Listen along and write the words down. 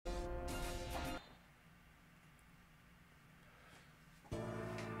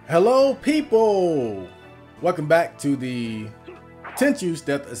Hello, people! Welcome back to the Tenchu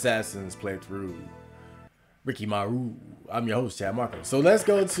Stealth Assassins playthrough. Rikimaru. I'm your host, Chad Marco. So let's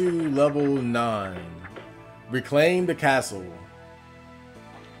go to level 9. Reclaim the castle.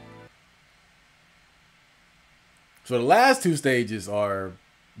 So the last two stages are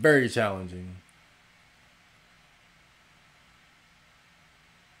very challenging.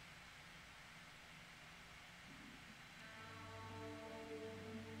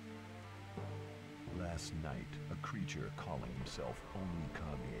 Last night, a creature calling himself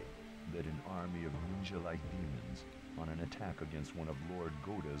Onikage led an army of ninja-like demons on an attack against one of Lord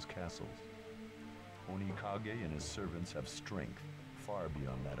Goda's castles. Onikage and his servants have strength far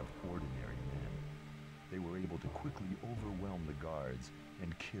beyond that of ordinary men. They were able to quickly overwhelm the guards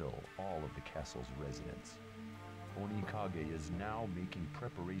and kill all of the castle's residents. Onikage is now making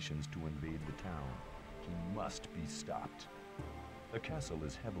preparations to invade the town. He must be stopped. The castle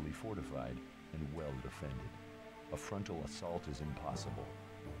is heavily fortified and well defended. A frontal assault is impossible.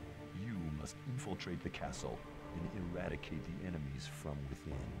 You must infiltrate the castle and eradicate the enemies from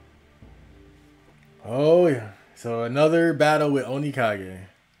within. Oh yeah. So another battle with Onikage.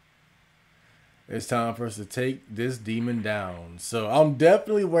 It's time for us to take this demon down. So I'm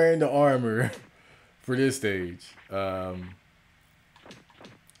definitely wearing the armor for this stage. As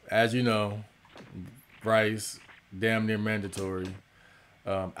you know, Bryce, damn near mandatory.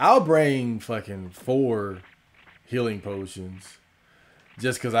 I'll bring fucking 4 healing potions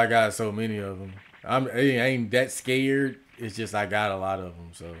just because I got so many of them. I ain't that scared. It's just I got a lot of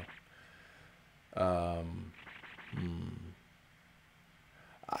them. So,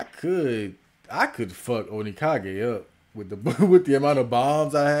 I could fuck Onikage up with the with the amount of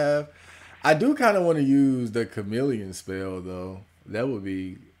bombs I have. I do kind of want to use the chameleon spell though. That would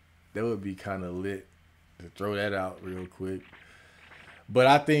be kind of lit to throw that out real quick. But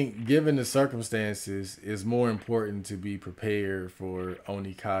I think, given the circumstances, it's more important to be prepared for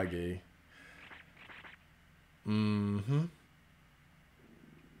Onikage.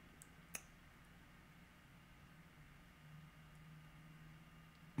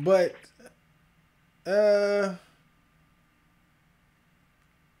 But,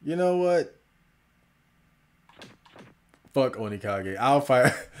 you know what? Fuck Onikage. I'll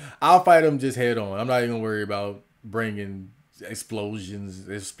fight him just head on. I'm not even worried about bringing explosions,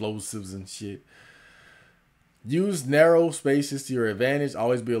 explosives, and shit. Use narrow spaces to your advantage.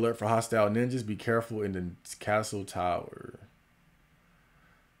 Always be alert for hostile ninjas. Be careful in the castle tower.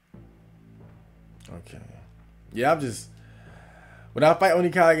 Okay. Yeah, when I fight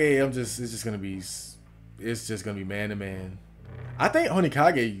Onikage, it's just gonna be man to man. I think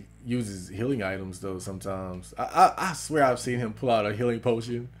Onikage uses healing items though sometimes. I swear I've seen him pull out a healing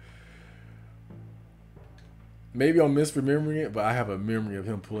potion. Maybe I'm misremembering it, but I have a memory of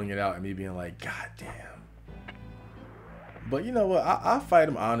him pulling it out and me being like, God damn. But you know what? I'll fight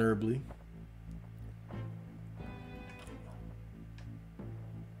him honorably.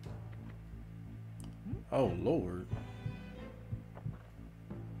 Oh, Lord.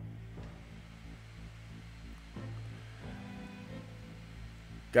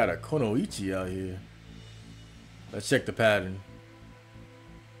 Got a Konoichi out here. Let's check the pattern.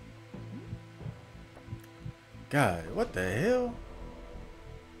 God, what the hell?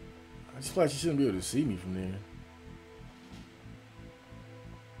 I just feel like you shouldn't be able to see me from there.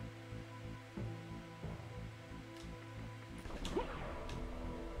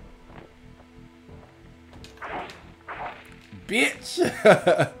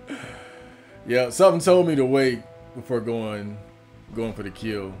 Bitch! Yeah, something told me to wait before going for the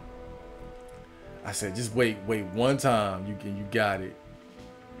kill. I said, just wait one time. You got it.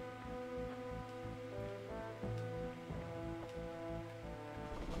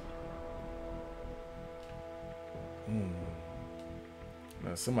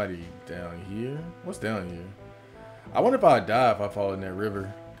 Now somebody down here. What's down here? I wonder if I'd die if I fall in that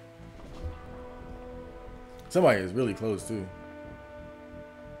river. Somebody is really close too.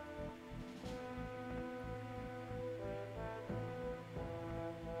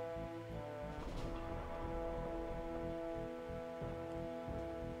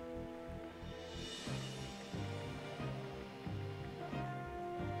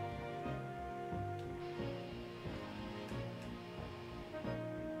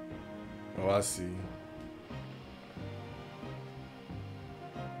 Oh, I see.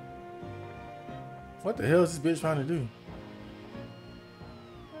 What the hell is this bitch trying to do?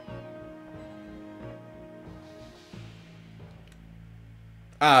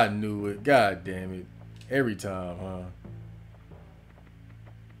 I knew it. God damn it. Every time, huh?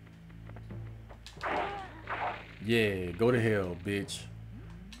 Yeah, go to hell, bitch.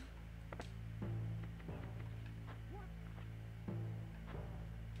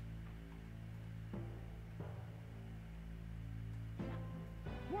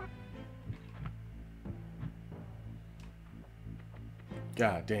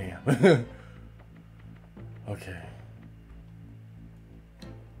 God damn. Okay.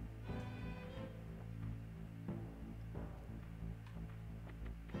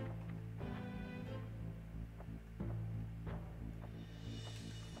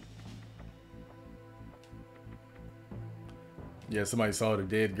 Yeah, somebody saw the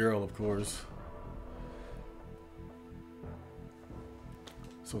dead girl, of course.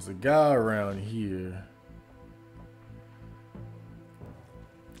 So it's a guy around here.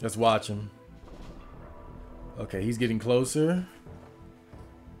 Let's watch him. Okay, he's getting closer.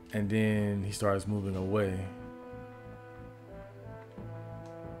 And then he starts moving away.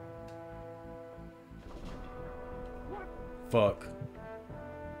 Fuck.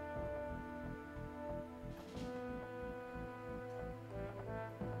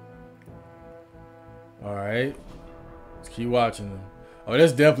 Alright. Let's keep watching him. Oh,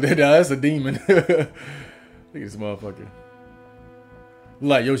 that's definitely, that's a demon. Look at this motherfucker. Look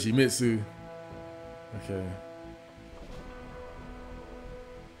like Yoshimitsu. Okay.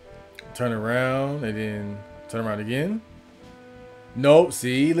 Turn around and then turn around again. Nope,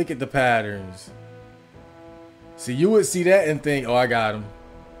 see, look at the patterns. See, you would see that and think, oh, I got him.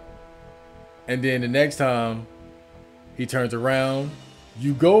 And then the next time he turns around,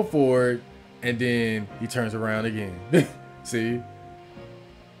 you go for it, and then he turns around again. See?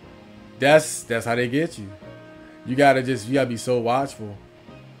 That's how they get you. You gotta be so watchful.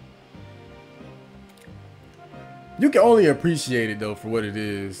 You can only appreciate it though for what it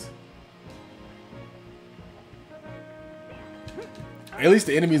is. At least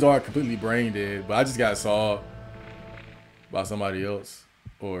the enemies aren't completely brain dead, but I just got saw by somebody else.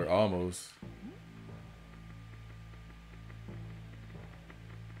 Or almost.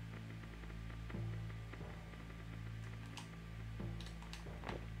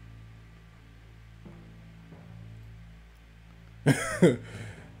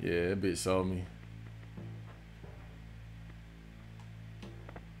 Yeah, that bitch saw me.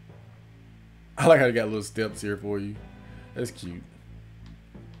 I like how they got little steps here for you. That's cute.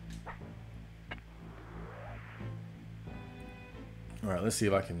 Alright, let's see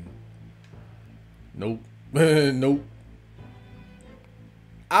if I can... Nope. Nope.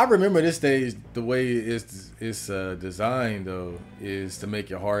 I remember this stage, the way it's designed, though, is to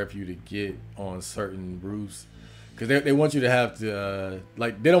make it hard for you to get on certain roofs. Because they want you to have to,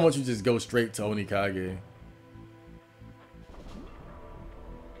 like, they don't want you to just go straight to Onikage.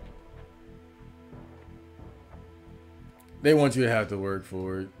 They want you to have to work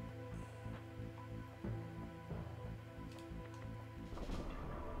for it.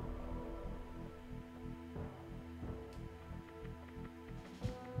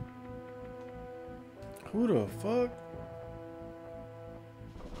 Who the fuck?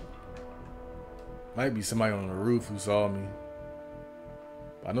 Might be somebody on the roof who saw me.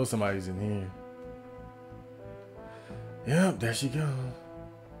 I know somebody's in here. Yep, there she goes.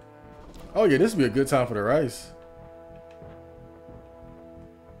 Oh yeah, this would be a good time for the rice.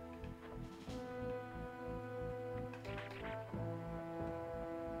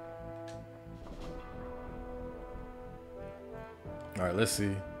 All right, let's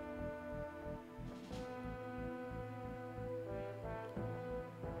see.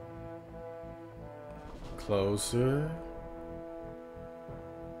 Closer.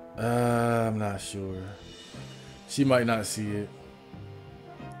 I'm not sure. She might not see it.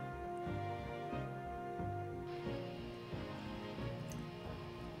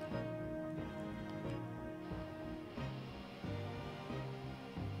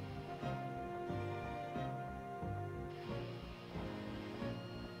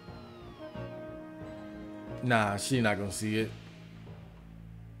 Nah, she not gonna see it.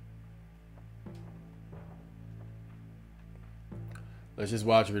 Let's just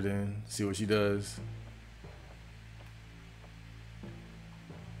watch her then, see what she does.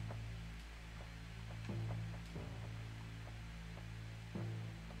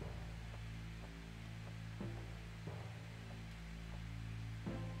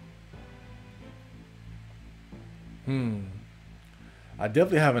 I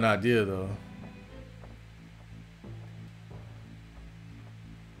definitely have an idea though.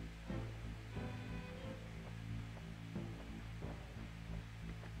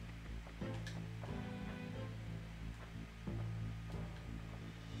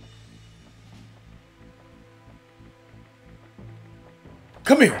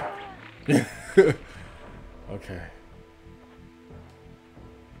 Come here. Okay.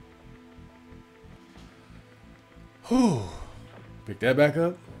 Whew. Pick that back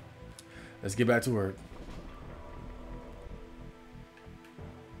up. Let's get back to work.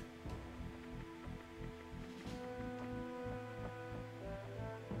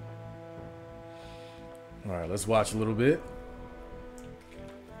 All right, let's watch a little bit.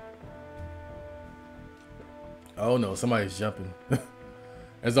 Oh no, somebody's jumping.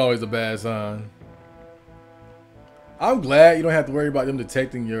 That's always a bad sign. I'm glad you don't have to worry about them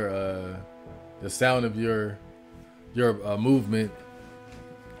detecting your the sound of your movement.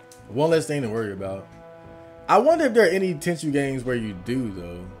 One less thing to worry about. I wonder if there are any Tenchu games where you do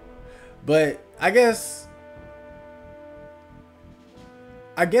though. But I guess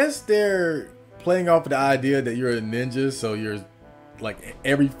they're playing off of the idea that you're a ninja, so you're like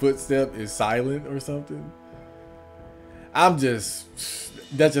every footstep is silent or something. That's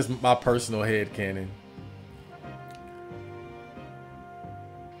just my personal headcanon.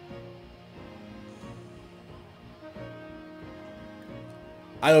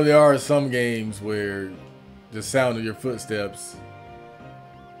 I know there are some games where the sound of your footsteps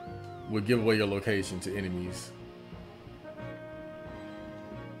would give away your location to enemies.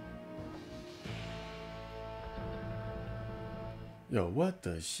 Yo, what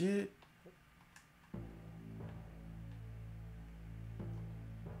the shit?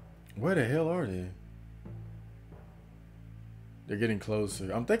 Where the hell are they? They're getting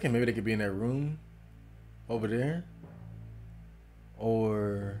closer. I'm thinking maybe they could be in that room over there.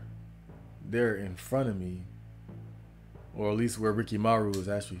 Or they're in front of me. Or at least where Rikimaru is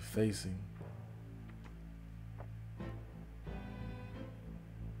actually facing.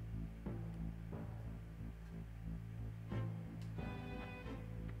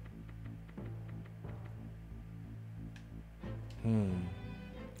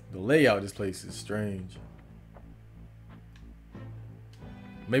 The layout of this place is strange.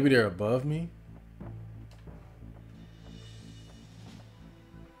 Maybe they're above me?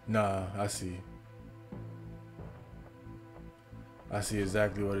 Nah, I see. I see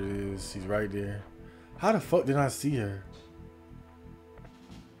exactly what it is. She's right there. How the fuck did I see her?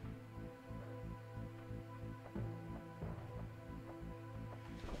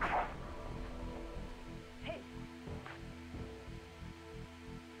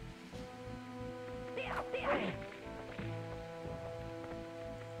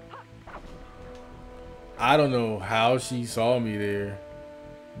 I don't know how she saw me there,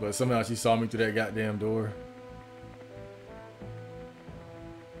 but somehow she saw me through that goddamn door.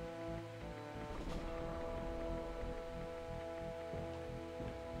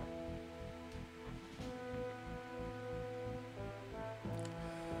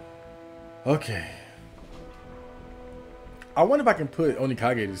 Okay. I wonder if I can put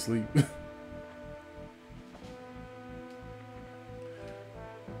Onikage to sleep.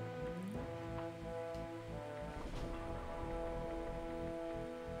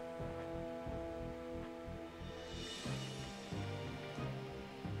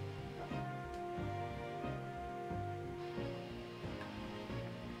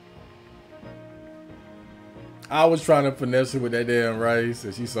 I was trying to finesse her with that damn rice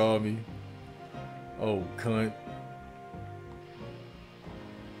and she saw me. Oh, cunt.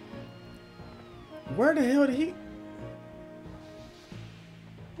 Where the hell did he...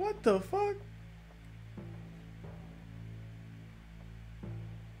 What the fuck?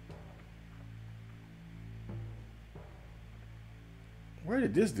 Where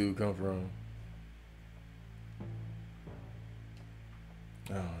did this dude come from?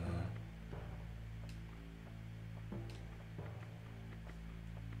 I don't know.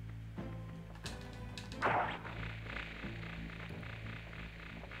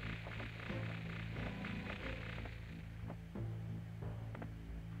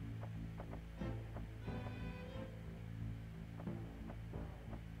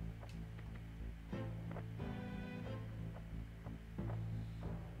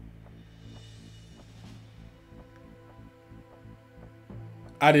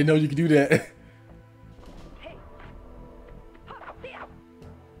 I didn't know you could do that.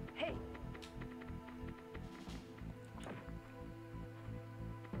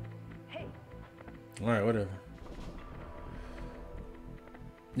 Alright, whatever.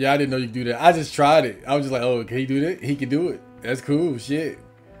 Yeah, I didn't know you could do that. I just tried it. I was just like, oh, can he do that? He can do it. That's cool. Shit.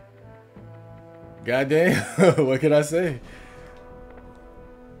 Goddamn. What can I say?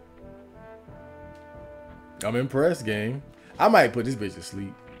 I'm impressed, game. I might put this bitch to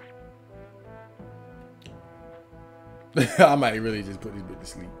sleep. I might really just put this bitch to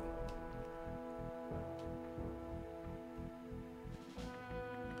sleep.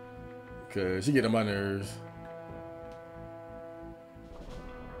 Cause she get on my nerves.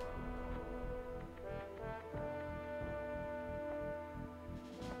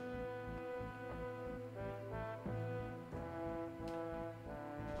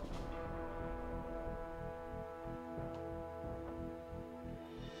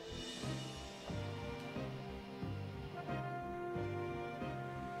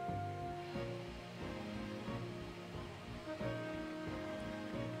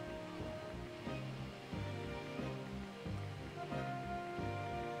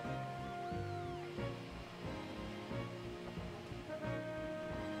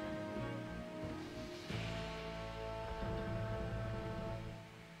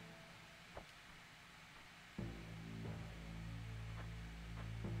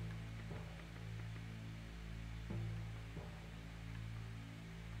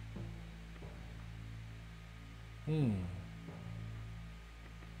 Hmm.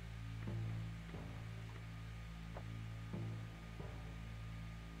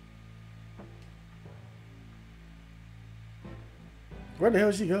 Where the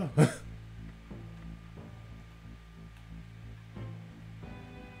hell did she go?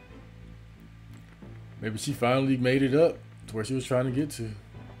 Maybe she finally made it up to where she was trying to get to.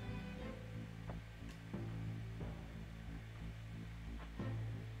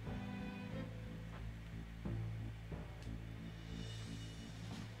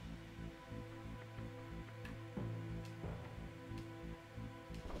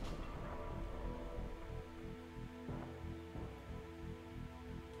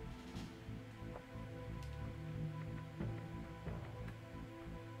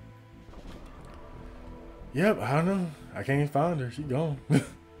 Yep, I don't know. I can't find her. She gone.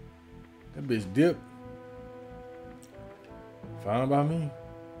 That bitch dipped. Fine by me.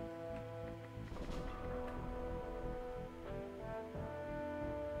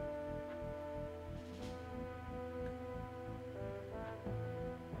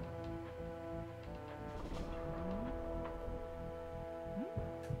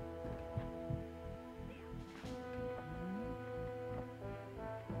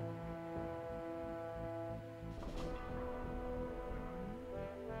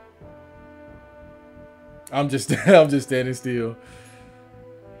 I'm just I'm just standing still.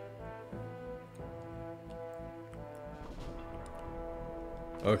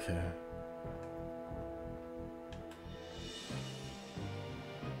 Okay.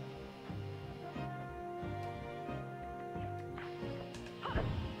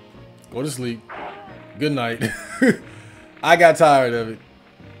 Go to sleep. Good night. I got tired of it.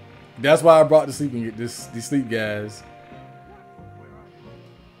 That's why I brought the sleeping these sleep guys.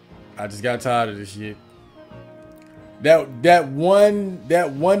 I just got tired of this shit. That one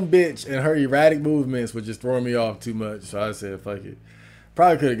bitch and her erratic movements were just throwing me off too much. So I said, fuck it.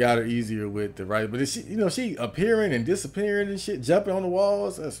 Probably could have got her easier with the right, but she, she appearing and disappearing and shit, jumping on the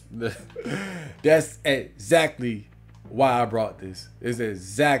walls. That's exactly why I brought this. It's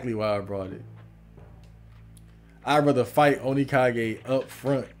exactly why I brought it. I'd rather fight Onikage up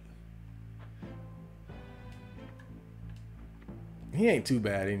front. He ain't too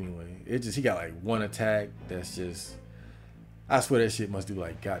bad anyway. It just he got like one attack that's just. I swear that shit must do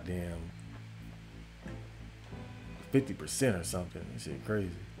like goddamn 50% or something. That shit crazy.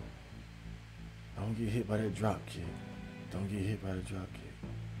 Don't get hit by that drop kick. Don't get hit by the drop kick.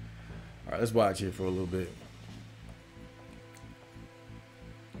 All right, let's watch here for a little bit.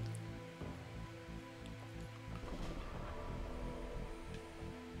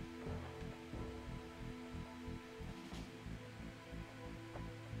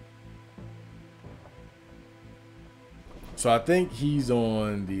 So I think he's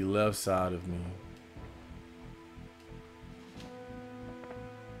on the left side of me.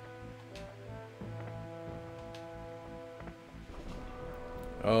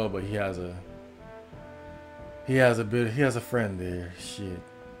 Oh, but he has a friend there. Shit.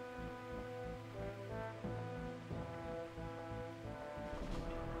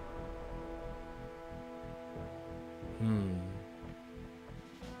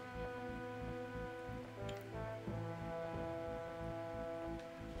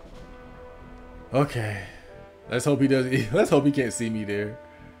 Okay. Let's hope he doesn't. Let's hope he can't see me there.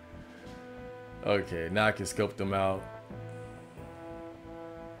 Okay, now I can scope them out.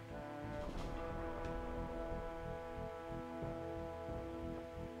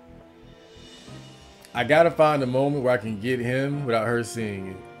 I gotta find a moment where I can get him without her seeing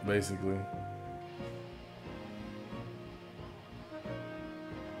it, basically.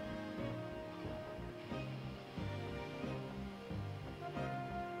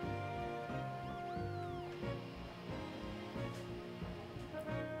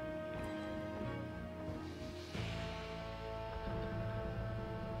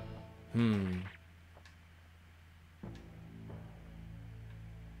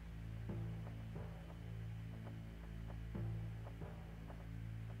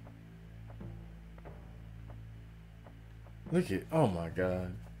 Look at, oh my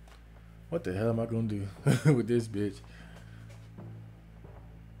god. What the hell am I gonna do with this bitch?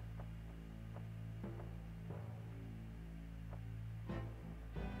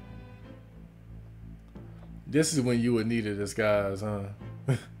 This is when you would need a disguise, huh?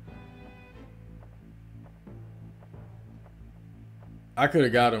 I could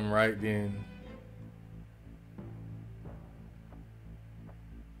have got him right then.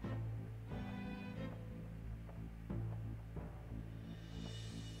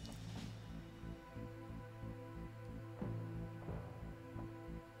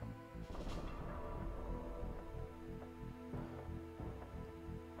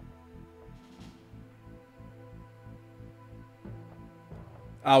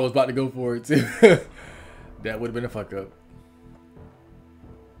 I was about to go for it too. That would have been a fuck up.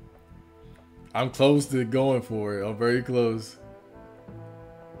 I'm close to going for it. I'm very close.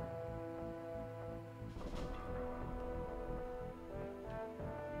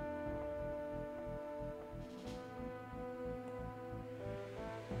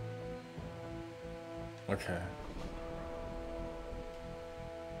 Okay.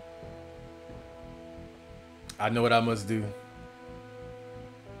 I know what I must do.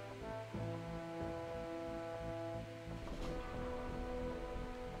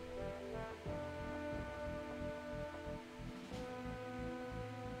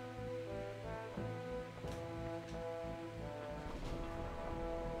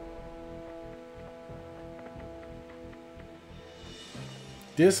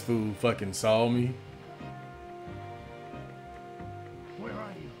 This fool fucking saw me. Where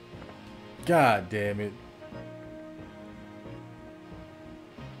are you? God damn it.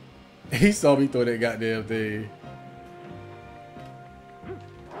 He saw me throw that goddamn thing.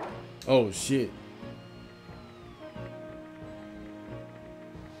 Oh shit.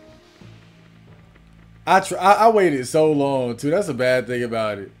 I waited so long too. That's a bad thing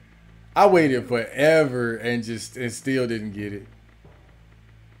about it. I waited forever and still didn't get it.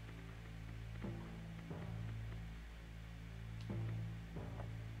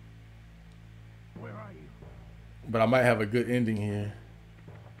 Where are you? But I might have a good ending here.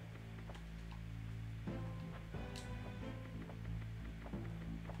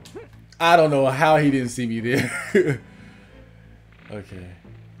 I don't know how he didn't see me there. Okay.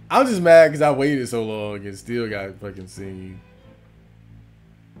 I'm just mad because I waited so long and still got fucking seen.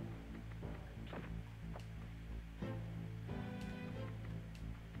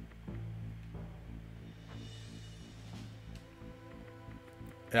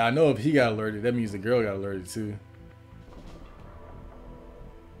 And I know if he got alerted, that means the girl got alerted too.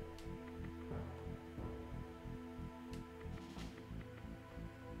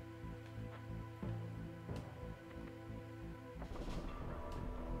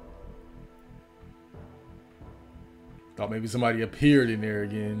 Thought maybe somebody appeared in there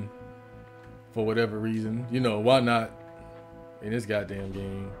again for whatever reason. You know, why not in this goddamn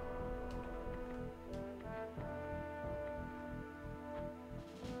game?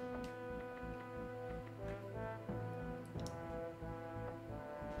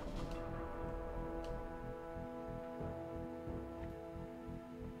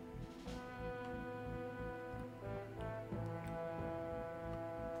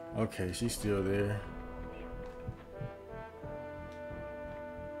 Okay, she's still there.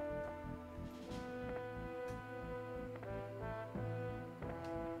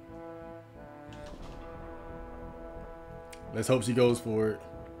 Let's hope she goes for it.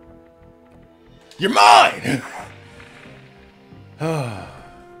 You're mine!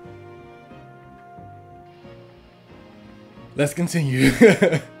 Let's continue.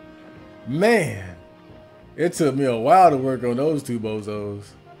 Man, it took me a while to work on those two bozos.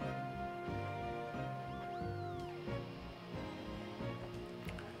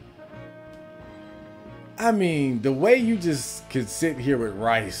 I mean, the way you just could sit here with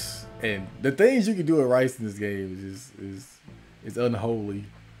Rice and the things you can do with Rice in this game is unholy.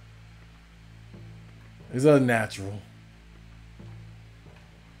 It's unnatural.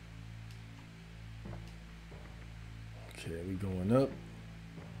 Okay, we going up.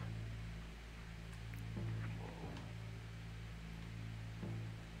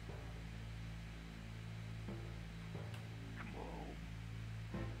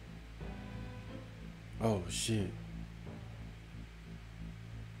 Oh shit.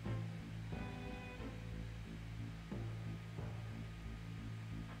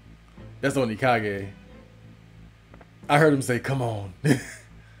 That's Onikage. I heard him say, "Come on."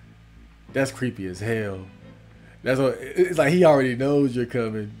 That's creepy as hell. That's what it's like. He already knows you're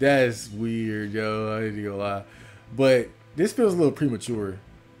coming. That's weird, yo. I ain't gonna lie, but this feels a little premature.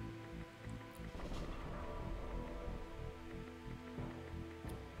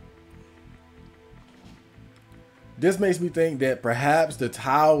 This makes me think that perhaps the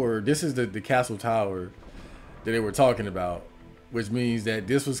tower, this is the castle tower that they were talking about, which means that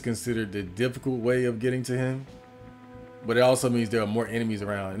this was considered the difficult way of getting to him. But it also means there are more enemies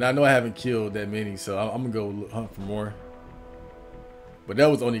around. And I know I haven't killed that many, so I'm going to go hunt for more. But that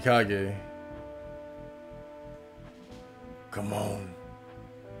was Onikage. Come on.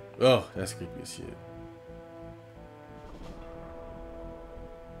 Oh, that's creepy as shit.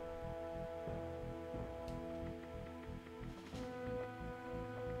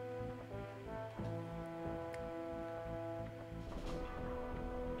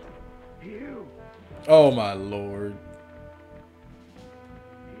 You. Oh my lord.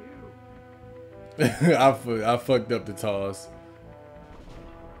 I fucked up the toss.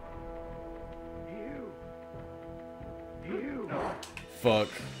 You. Fuck.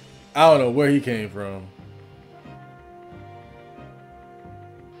 I don't know where he came from.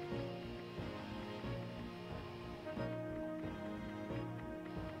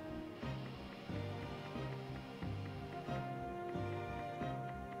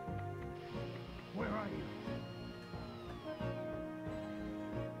 Where are you?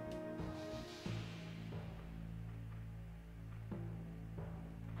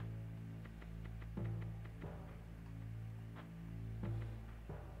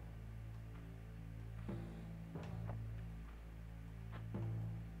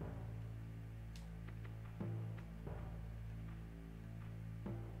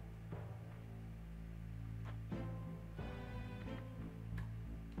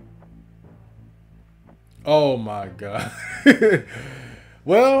 Oh my god.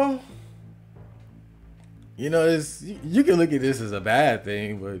 Well, you know, it's you can look at this as a bad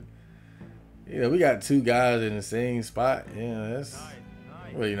thing, but you know, we got two guys in the same spot. Yeah, that's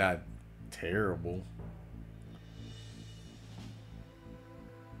really not terrible.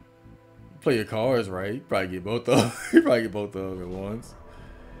 Play your cards right. You probably get both of them. You probably get both of them at once.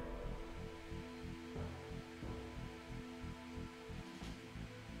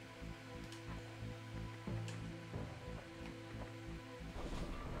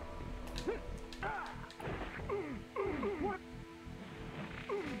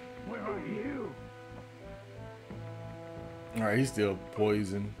 Where are you? Alright, he's still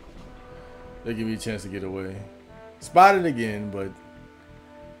poisoned. They give me a chance to get away. Spotted again, but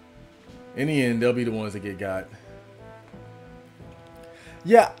in the end, they'll be the ones that get got.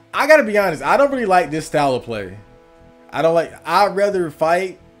 Yeah, I gotta be honest. I don't really like this style of play. I'd rather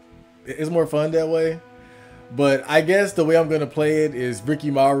fight. It's more fun that way. But I guess the way I'm gonna play it is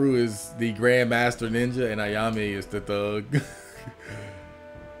Rikimaru is the Grandmaster Ninja and Ayame is the thug.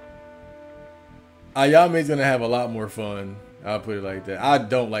 Ayame's gonna have a lot more fun. I'll put it like that. I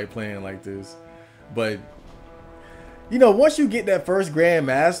don't like playing like this. But you know, once you get that first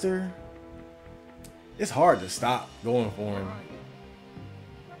Grandmaster, it's hard to stop going for him.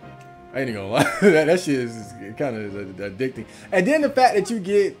 I ain't gonna lie. that shit is kind of addicting. And then the fact that you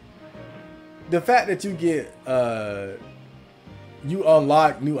you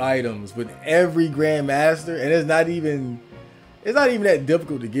unlock new items with every Grandmaster, and it's not even that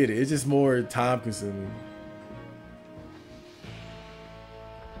difficult to get it. It's just more time consuming.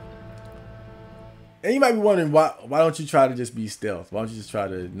 And you might be wondering why don't you try to just be stealth? Why don't you just try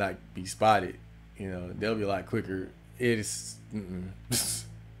to not be spotted? You know, they'll be a lot quicker. It's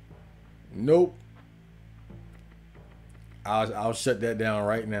nope. I'll shut that down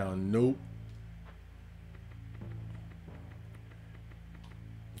right now. Nope.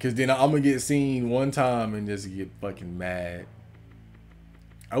 Because then I'm gonna get seen one time and just get fucking mad.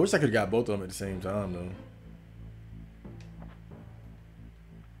 I wish I could have got both of them at the same time though.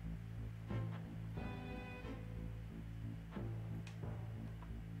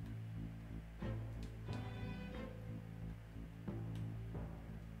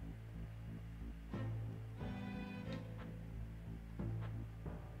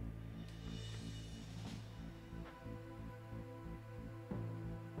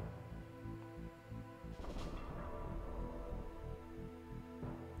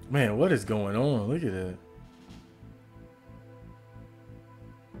 Man, what is going on? Look at that.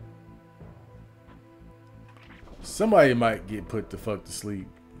 Somebody might get put the fuck to sleep.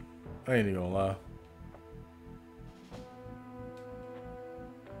 I ain't even gonna lie.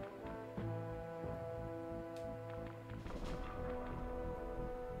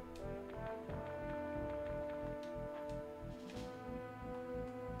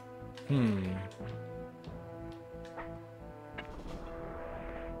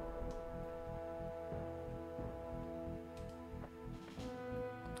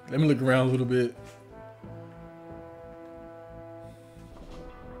 Let me look around a little bit.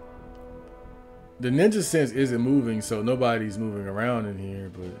 The ninja sense isn't moving, so nobody's moving around in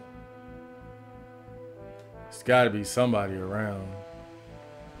here, but it's gotta be somebody around.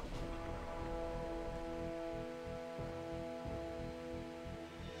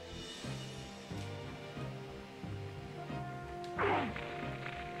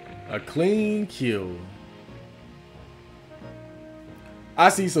 A clean kill. I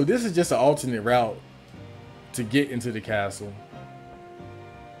see, so this is just an alternate route to get into the castle.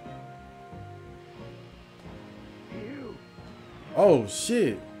 Oh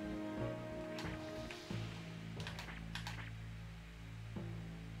shit.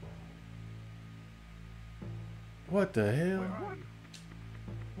 What the hell?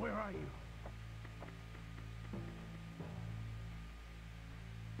 Where are you?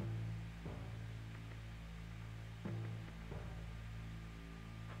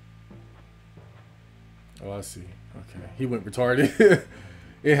 Oh, I see. Okay. He went retarded.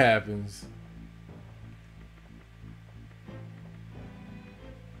 It happens.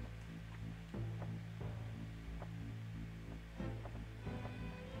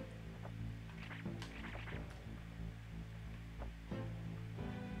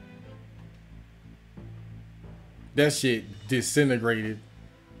 That shit disintegrated.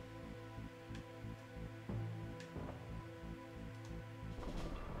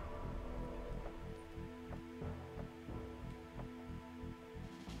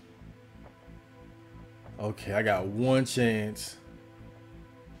 Okay, I got one chance.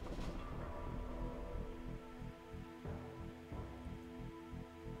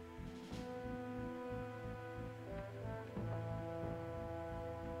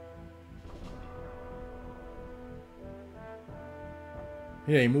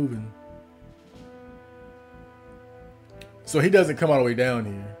 He ain't moving. So he doesn't come all the way down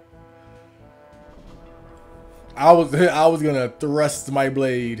here. I was gonna thrust my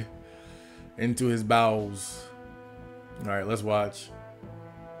blade into his bowels. All right, let's watch.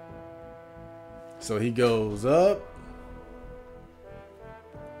 So he goes up,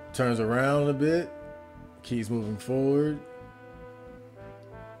 turns around a bit, keeps moving forward,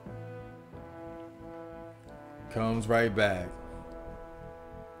 comes right back,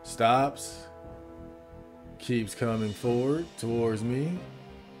 stops, keeps coming forward towards me,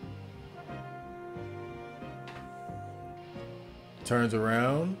 turns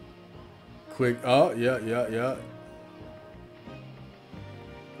around, quick, oh, yeah.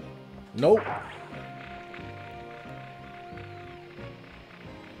 Nope.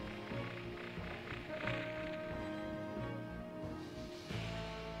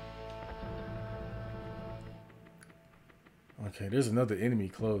 Okay, there's another enemy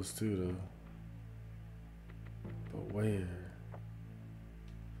close too, though. But where?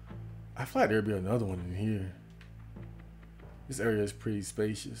 I feel like there'd be another one in here. This area is pretty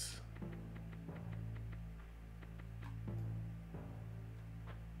spacious.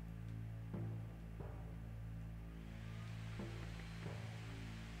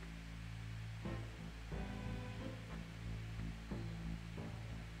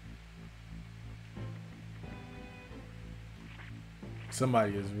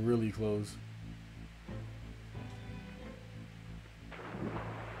 Somebody is really close.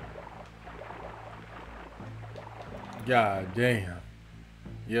 God damn.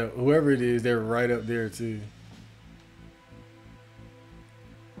 Yeah, whoever it is, they're right up there too.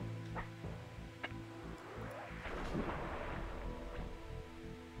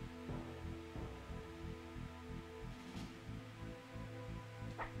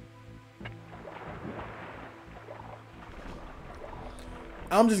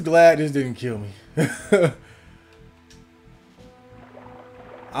 I'm just glad this didn't kill me.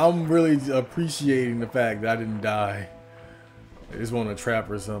 I'm really appreciating the fact that I didn't die. I just want a trap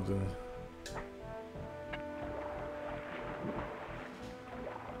or something.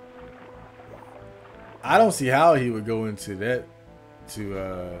 I don't see how he would go into that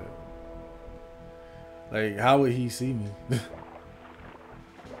like, how would he see me?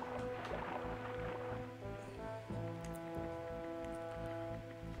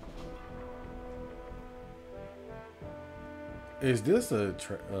 Is this a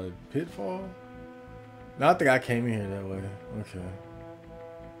pitfall? No, I think I came in here that way. Okay.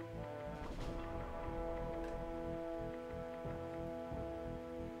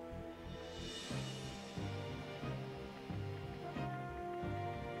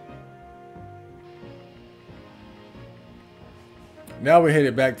 Now we're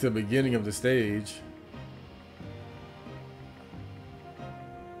headed back to the beginning of the stage.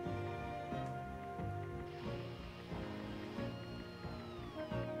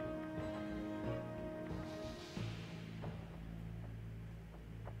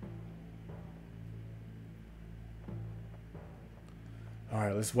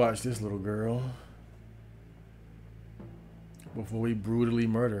 Alright, let's watch this little girl before we brutally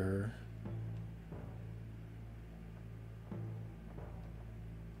murder her.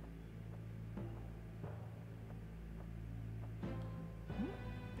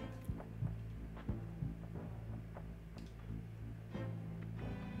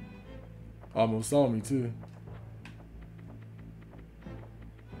 Almost saw me too.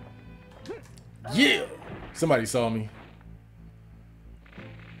 Yeah! Somebody saw me.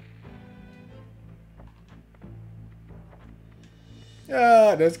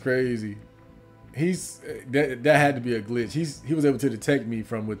 Ah, that's crazy. That had to be a glitch. He was able to detect me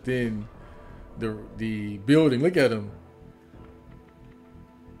from within the building. Look at him.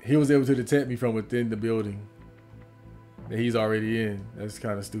 He was able to detect me from within the building that he's already in. That's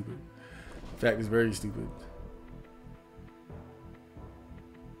kind of stupid. fact, it's very stupid.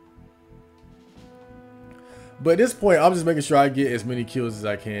 But at this point, I'm just making sure I get as many kills as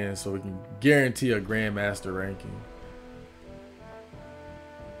I can so we can guarantee a Grandmaster ranking.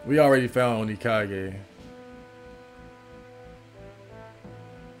 We already found Onikage.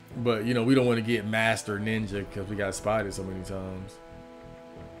 But, you know, we don't want to get Master Ninja because we got spotted so many times.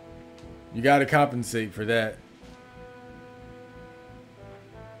 You got to compensate for that.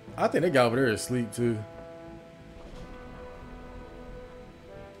 I think that guy over there is asleep too.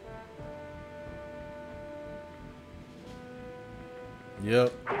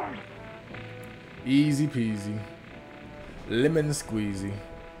 Yep. Easy peasy. Lemon squeezy.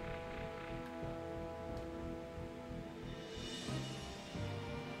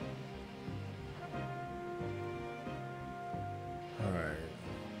 Alright.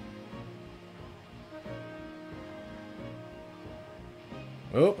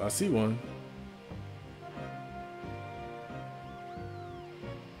 Oh, I see one.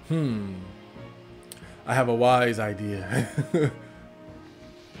 I have a wise idea.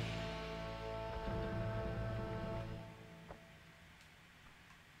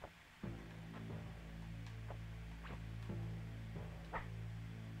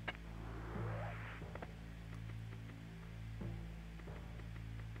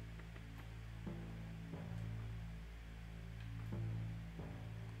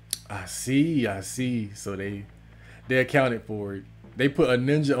 I see. So they accounted for it. They put a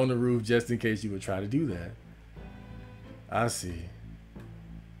ninja on the roof just in case you would try to do that. I see.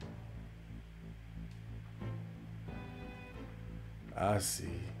 I see.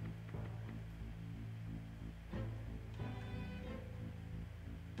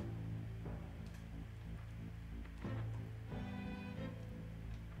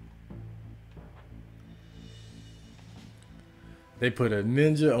 They put a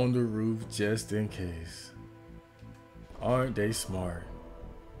ninja on the roof just in case. Aren't they smart?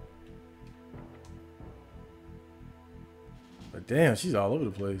 But damn, she's all over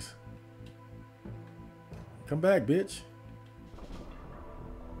the place. Come back, bitch.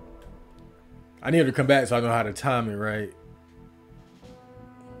 I need her to come back so I know how to time it right.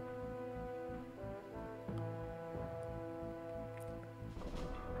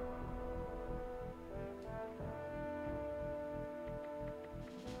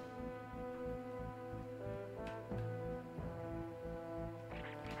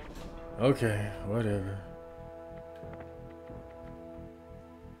 Okay, whatever.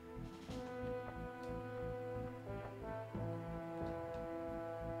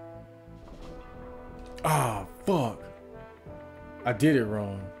 Ah, fuck. I did it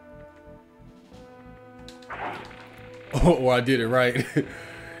wrong. Or I did it right.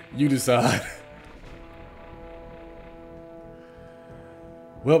 You decide.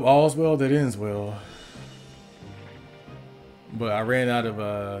 Well, all's well that ends well. But I ran out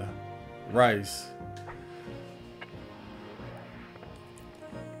of rice.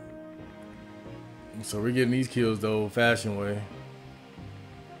 So we're getting these kills the old-fashioned way.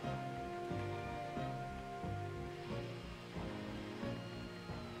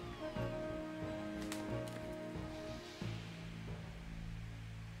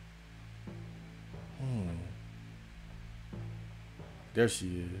 There she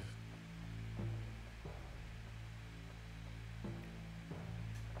is.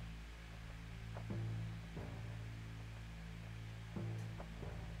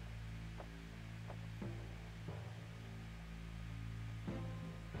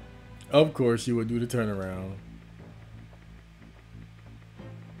 Of course, she would do the turnaround.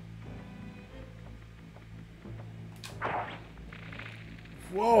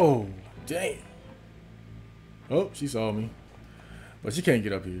 Whoa, dang. Oh, she saw me. But she can't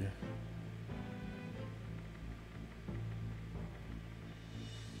get up here.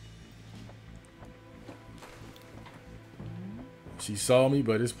 She saw me,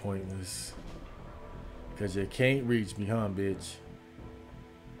 but it's pointless. Because you can't reach me, huh, bitch?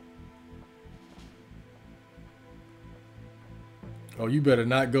 Oh, you better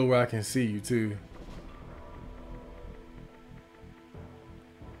not go where I can see you, too.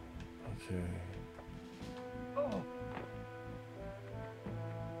 Okay.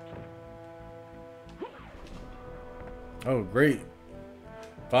 Oh, great.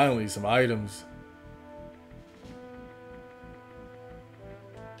 Finally, some items.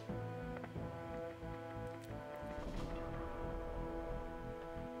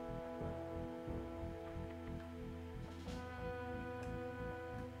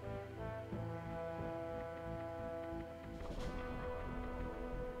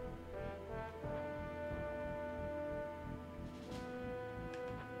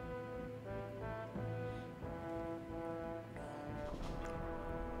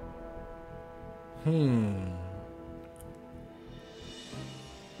 I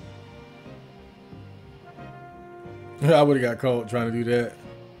would have got caught trying to do that.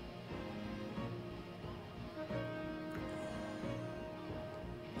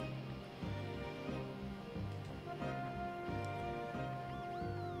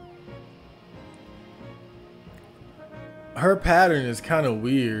 Her pattern is kind of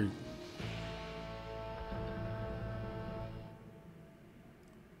weird.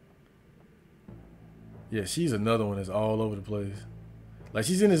 Yeah, she's another one that's all over the place. Like,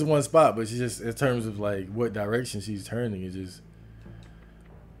 she's in this one spot, but she just, in terms of like what direction she's turning, it just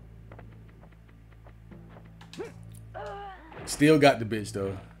still got the bitch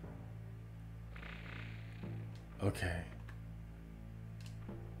though. Okay.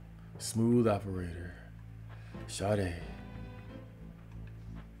 Smooth operator. Sade.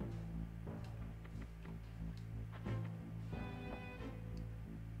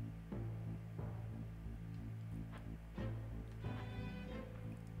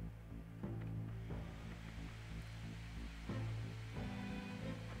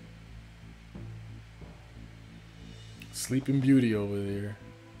 Sleeping Beauty over there.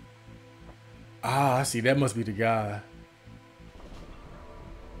 Ah, I see. That must be the guy.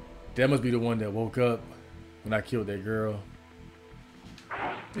 That must be the one that woke up when I killed that girl.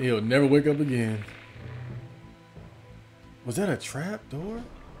 He'll never wake up again. Was that a trap door?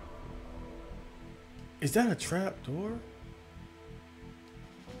 Is that a trap door?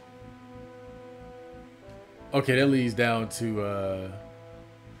 Okay, that leads down to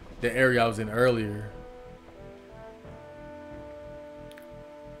the area I was in earlier.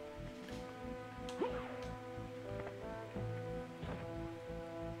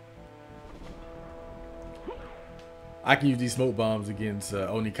 I can use these smoke bombs against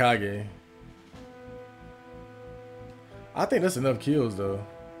Onikage. I think that's enough kills though.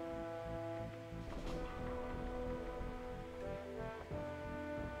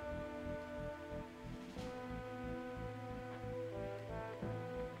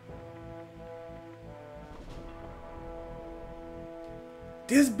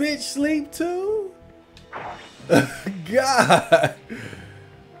 This bitch sleep too? God.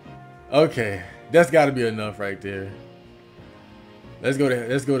 Okay, that's got to be enough right there. Let's go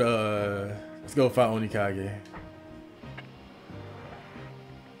fight Onikage.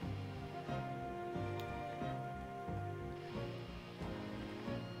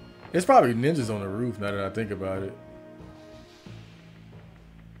 It's probably ninjas on the roof now that I think about it.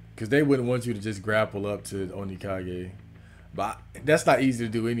 Because they wouldn't want you to just grapple up to Onikage. But that's not easy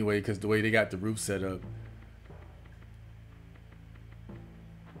to do anyway because the way they got the roof set up.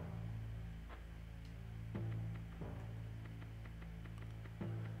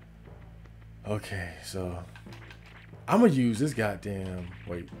 Okay, so I'm gonna use this goddamn.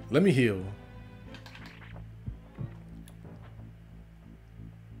 Wait, let me heal.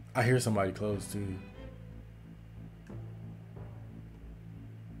 I hear somebody close too.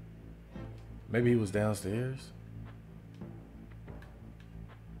 Maybe he was downstairs.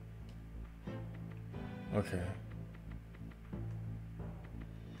 Okay.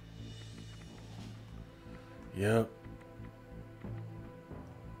 Yep.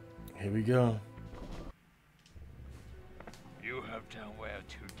 Here we go. You have done well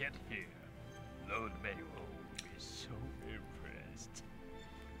to get here. Lord Mayo is so impressed.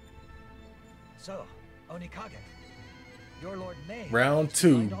 So, Onikage, your Lord May. Round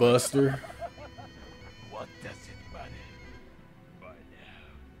 2, Buster. What does it matter? By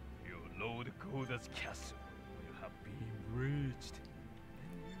now, your Lord Goda's castle will have been reached,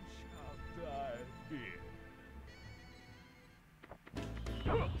 and you shall die here.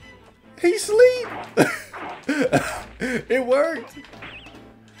 He sleep. It worked.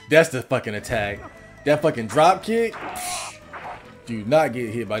 That's the fucking attack. That fucking drop kick. Do not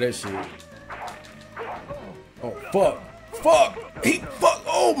get hit by that shit. Oh fuck. Fuck. He fuck.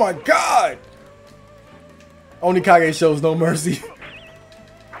 Oh my god. Onikage shows no mercy.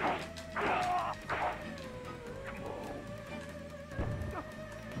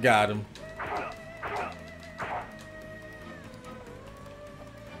 Got him.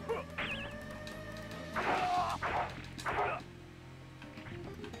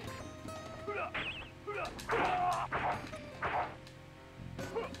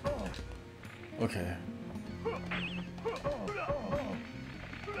 Okay.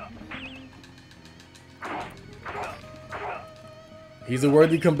 He's a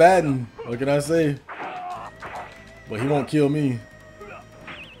worthy combatant. What can I say? But he won't kill me.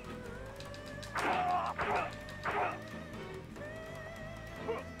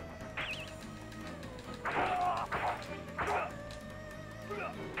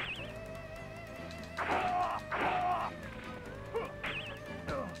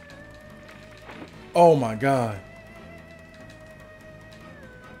 Oh my god.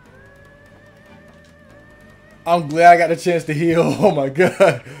 I'm glad I got the chance to heal. Oh my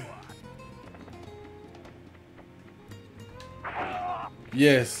god.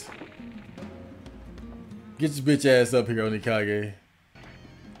 Yes. Get your bitch ass up here, Onikage.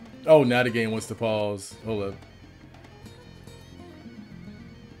 Oh, now the game wants to pause. Hold up.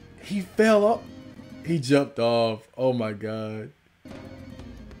 He fell up. He jumped off. Oh my god.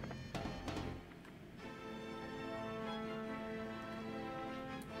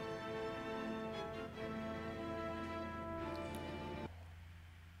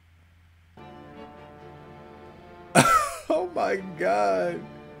 Oh my god.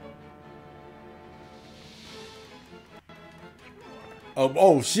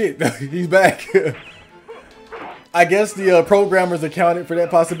 Oh shit. He's back. I guess the programmers accounted for that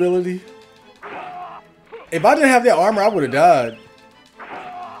possibility. If I didn't have that armor, I would have died.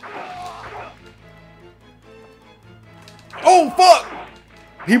 Oh fuck!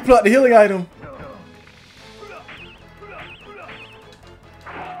 He plucked the healing item.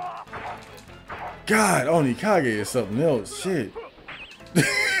 God, Onikage is something else. Shit.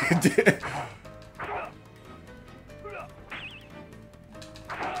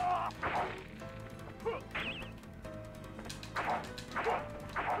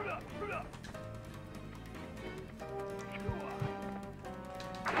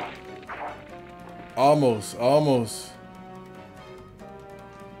 Almost, almost.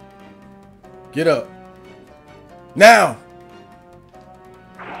 Get up. Now!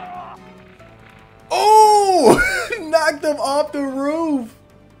 Oh! Knocked him off the roof!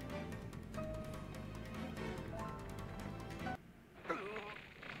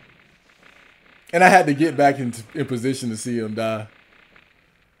 And I had to get back in position to see him die.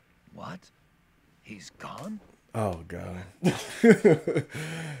 What? He's gone? Oh, God.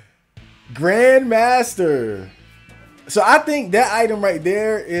 Grandmaster. So I think that item right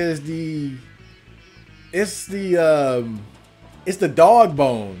there is the... It's the dog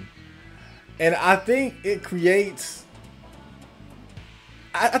bone. And I think it creates...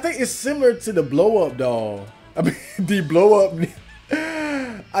 I think it's similar to the blow-up doll. I mean, the blow-up...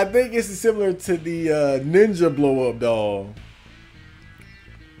 I think it's similar to the ninja blow-up doll.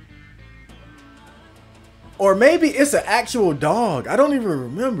 Or maybe it's an actual dog. I don't even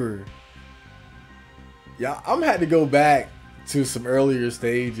remember. Yeah, I'm gonna have to go back to some earlier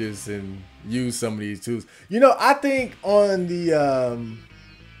stages and use some of these tools. You know, I think on the...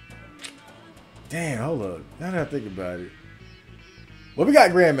 Damn, hold up. Now that I think about it. Well, we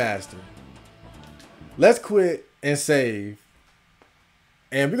got Grandmaster. Let's quit and save.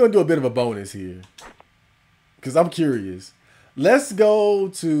 And we're going to do a bit of a bonus here. Because I'm curious. Let's go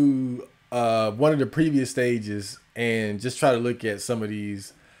to one of the previous stages and just try to look at some of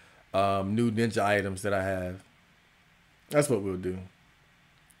these new ninja items that I have. That's what we'll do.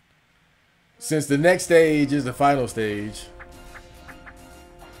 Since the next stage is the final stage.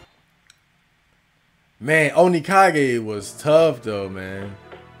 Man, Onikage was tough though, man.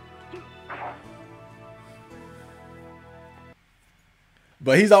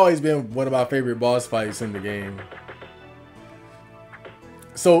 But he's always been one of my favorite boss fights in the game.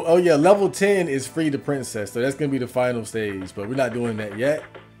 So, oh yeah, level 10 is free to princess. So that's going to be the final stage. But we're not doing that yet.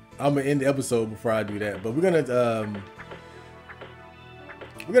 I'm going to end the episode before I do that. But we're going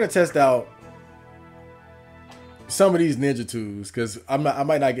to test out some of these ninja tools. Because I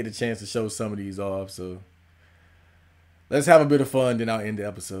might not get a chance to show some of these off. So let's have a bit of fun. Then I'll end the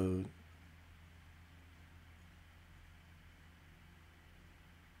episode.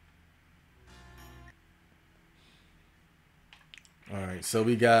 Alright, so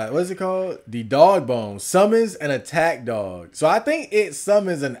we got, what is it called? The dog bone. Summons an attack dog. So I think it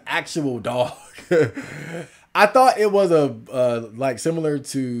summons an actual dog. I thought it was a, like similar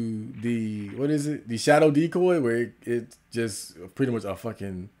to the, what is it? The shadow decoy where it just pretty much a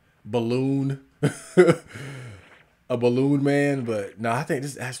fucking balloon. A balloon man. But no, I think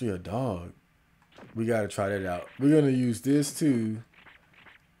this is actually a dog. We got to try that out. We're going to use this too.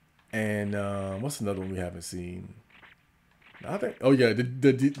 And what's another one we haven't seen? I think. Oh yeah, the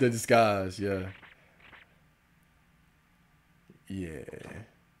disguise. Yeah. Yeah.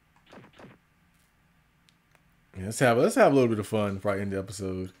 Let's have a little bit of fun before I end the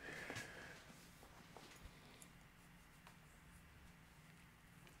episode.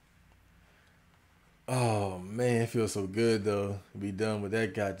 Oh man, it feels so good though to be done with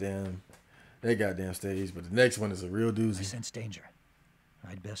that goddamn stage. But the next one is a real I doozy. sense danger.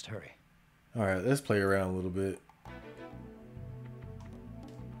 I'd best hurry. All right, let's play around a little bit.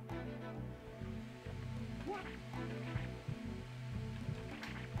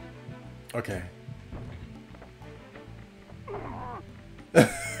 Okay.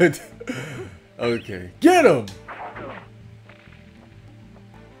 Okay, get him.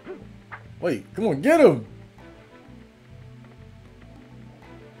 Wait, come on, get him.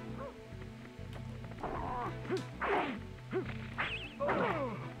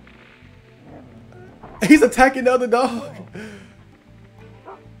 He's attacking the other dog.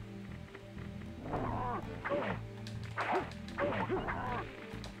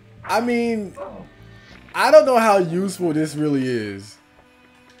 I mean, I don't know how useful this really is.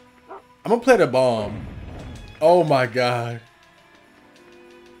 I'm gonna play the bomb. Oh my god.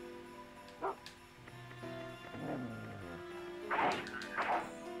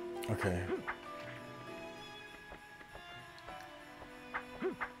 Okay.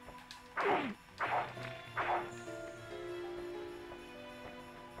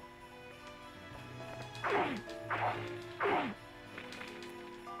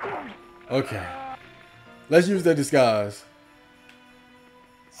 Okay. Let's use the disguise.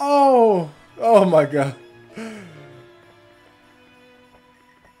 Oh! Oh my god.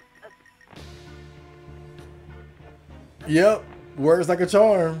 Yep. Works like a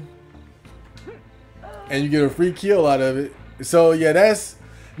charm. And you get a free kill out of it. So yeah, that's...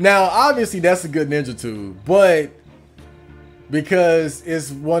 Now, obviously, that's a good ninja tool. But because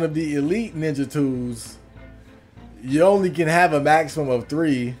it's one of the elite ninja tools, you only can have a maximum of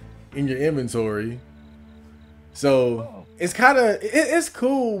 3 in your inventory. So it's kind of it's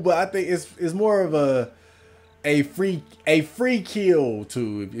cool, but I think it's more of a free kill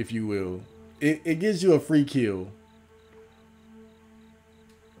tool, if you will. It gives you a free kill.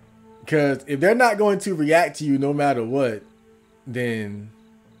 Because if they're not going to react to you no matter what, then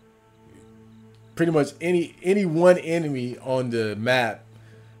pretty much any one enemy on the map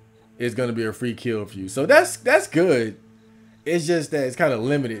is going to be a free kill for you. So that's good. It's just that it's kind of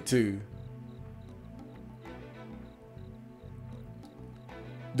limited too.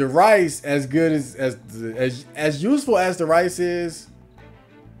 The rice, as good as useful as the rice is,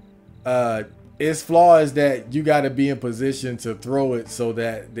 its flaw is that you got to be in position to throw it so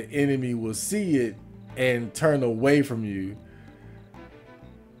that the enemy will see it and turn away from you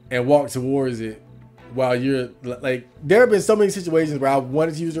and walk towards it while you're like. There have been so many situations where I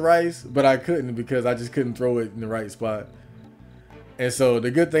wanted to use the rice, but I couldn't because I just couldn't throw it in the right spot. And so the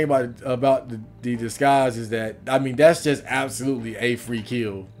good thing about the disguise is that, I mean, that's just absolutely a free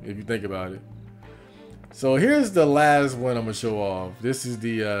kill if you think about it. So here's the last one I'm gonna show off. This is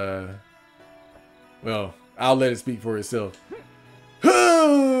the well, I'll let it speak for itself.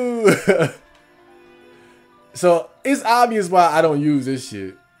 So it's obvious why I don't use this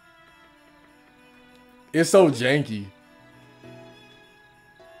shit. It's so janky.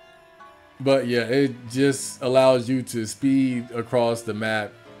 But yeah, it just allows you to speed across the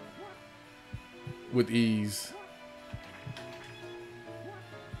map with ease.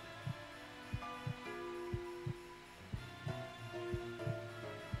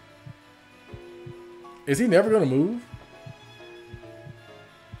 Is he never gonna move?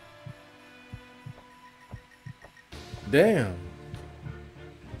 Damn.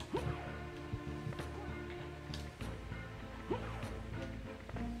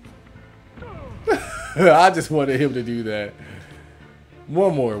 I just wanted him to do that.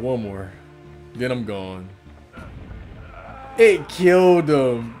 One more. Then I'm gone. It killed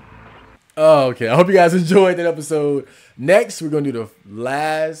him. Oh, okay. I hope you guys enjoyed that episode. Next, we're going to do the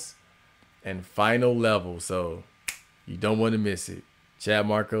last and final level. So you don't want to miss it. Chad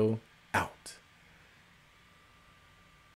Marco, out.